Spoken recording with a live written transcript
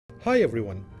Hi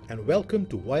everyone, and welcome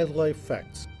to Wildlife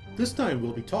Facts. This time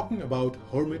we'll be talking about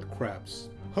hermit crabs.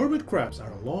 Hermit crabs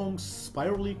are long,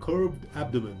 spirally curved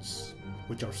abdomens,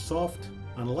 which are soft,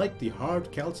 unlike the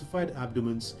hard calcified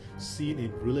abdomens seen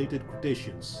in related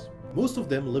crustaceans. Most of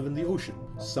them live in the ocean.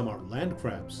 Some are land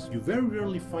crabs. You very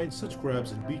rarely find such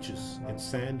crabs in beaches, in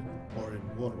sand, or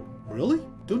in water. Really?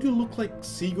 Don't you look like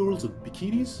seagulls with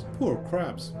bikinis? Poor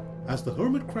crabs. As the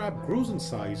hermit crab grows in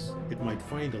size, it might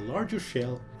find a larger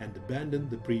shell and abandon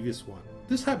the previous one.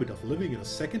 This habit of living in a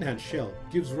second-hand shell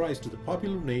gives rise to the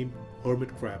popular name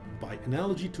hermit crab, by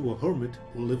analogy to a hermit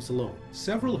who lives alone.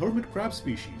 Several hermit crab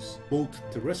species, both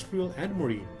terrestrial and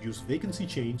marine, use vacancy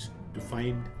chains to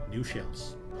find new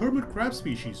shells. Hermit crab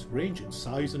species range in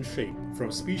size and shape.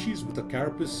 From species with a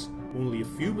carapace only a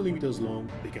few millimeters long,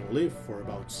 they can live for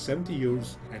about 70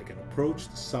 years and can approach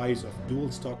the size of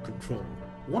dual-stalk control.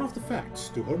 One of the facts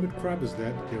to hermit crab is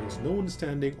that there is no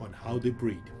understanding on how they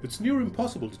breed. It's near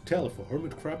impossible to tell if a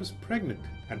hermit crab is pregnant,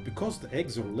 and because the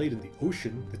eggs are laid in the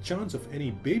ocean, the chance of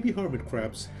any baby hermit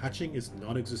crabs hatching is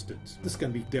non-existent. This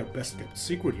can be their best kept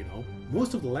secret, you know.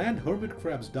 Most of the land hermit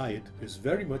crab's diet is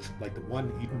very much like the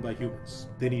one eaten by humans.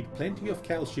 They need plenty of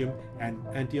calcium and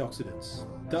antioxidants.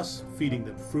 Thus, feeding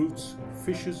them fruits,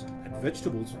 fishes, and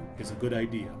vegetables is a good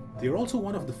idea. They are also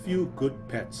one of the few good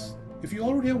pets. If you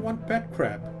already have one pet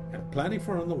crab and planning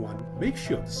for another one, make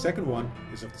sure the second one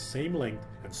is of the same length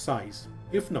and size.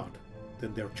 If not,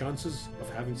 then there are chances of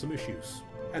having some issues.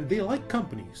 And they like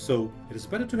company, so it is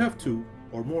better to have two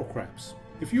or more crabs.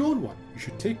 If you own one, you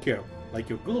should take care like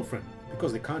your girlfriend,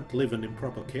 because they can't live in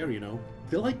improper care, you know.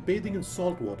 They like bathing in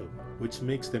salt water, which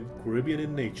makes them Caribbean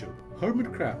in nature.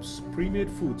 Hermit crabs' pre-made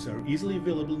foods are easily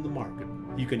available in the market.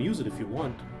 You can use it if you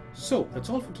want. So that's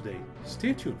all for today.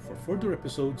 Stay tuned for further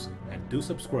episodes and do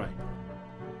subscribe.